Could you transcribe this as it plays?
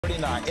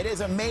not. It is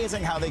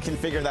amazing how they can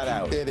figure that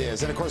out. It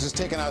is. And of course, it's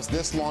taken us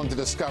this long to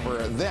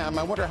discover them.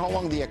 I wonder how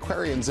long the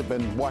Aquarians have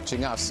been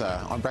watching us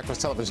on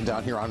breakfast television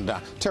down here on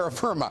terra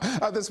firma.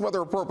 This weather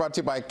report brought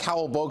to you by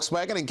Cowell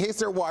Volkswagen. In case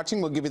they're watching,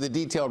 we'll give you the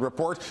detailed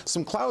report.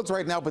 Some clouds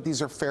right now, but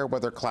these are fair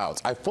weather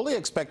clouds. I fully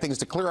expect things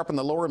to clear up in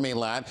the lower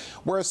mainland,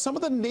 whereas some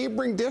of the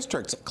neighboring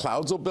districts,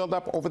 clouds will build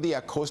up over the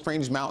Coast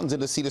Range Mountains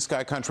into sea to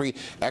sky country.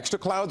 Extra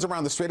clouds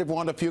around the Strait of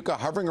Juan de Fuca,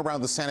 hovering around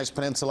the Sanish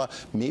Peninsula.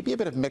 Maybe a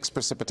bit of mixed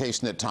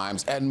precipitation at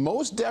times. And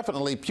most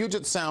definitely,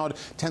 Puget Sound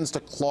tends to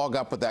clog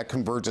up with that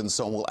convergence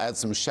zone. Will add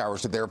some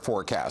showers to their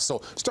forecast.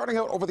 So starting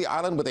out over the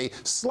island with a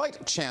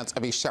slight chance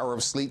of a shower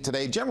of sleet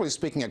today. Generally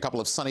speaking, a couple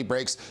of sunny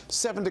breaks.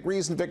 7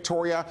 degrees in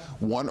Victoria.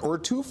 1 or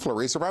 2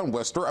 flurries around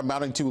Worcester,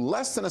 amounting to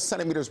less than a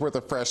centimeter's worth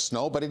of fresh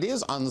snow, but it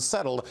is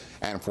unsettled.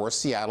 And for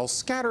Seattle,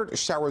 scattered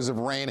showers of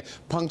rain,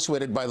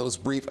 punctuated by those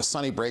brief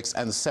sunny breaks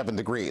and 7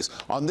 degrees.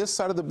 On this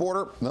side of the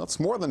border, well, it's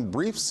more than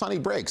brief sunny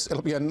breaks.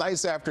 It'll be a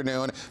nice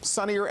afternoon,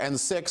 sunnier and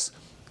 6.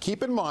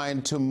 Keep in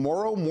mind,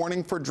 tomorrow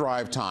morning for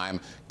drive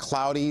time,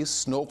 cloudy,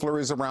 snow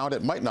flurries around.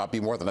 It might not be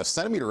more than a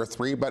centimeter or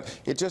 3, but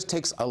it just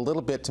takes a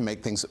little bit to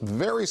make things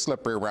very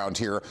slippery around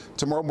here.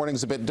 Tomorrow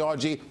morning's a bit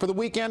dodgy. For the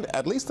weekend,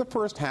 at least the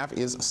first half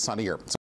is sunnier.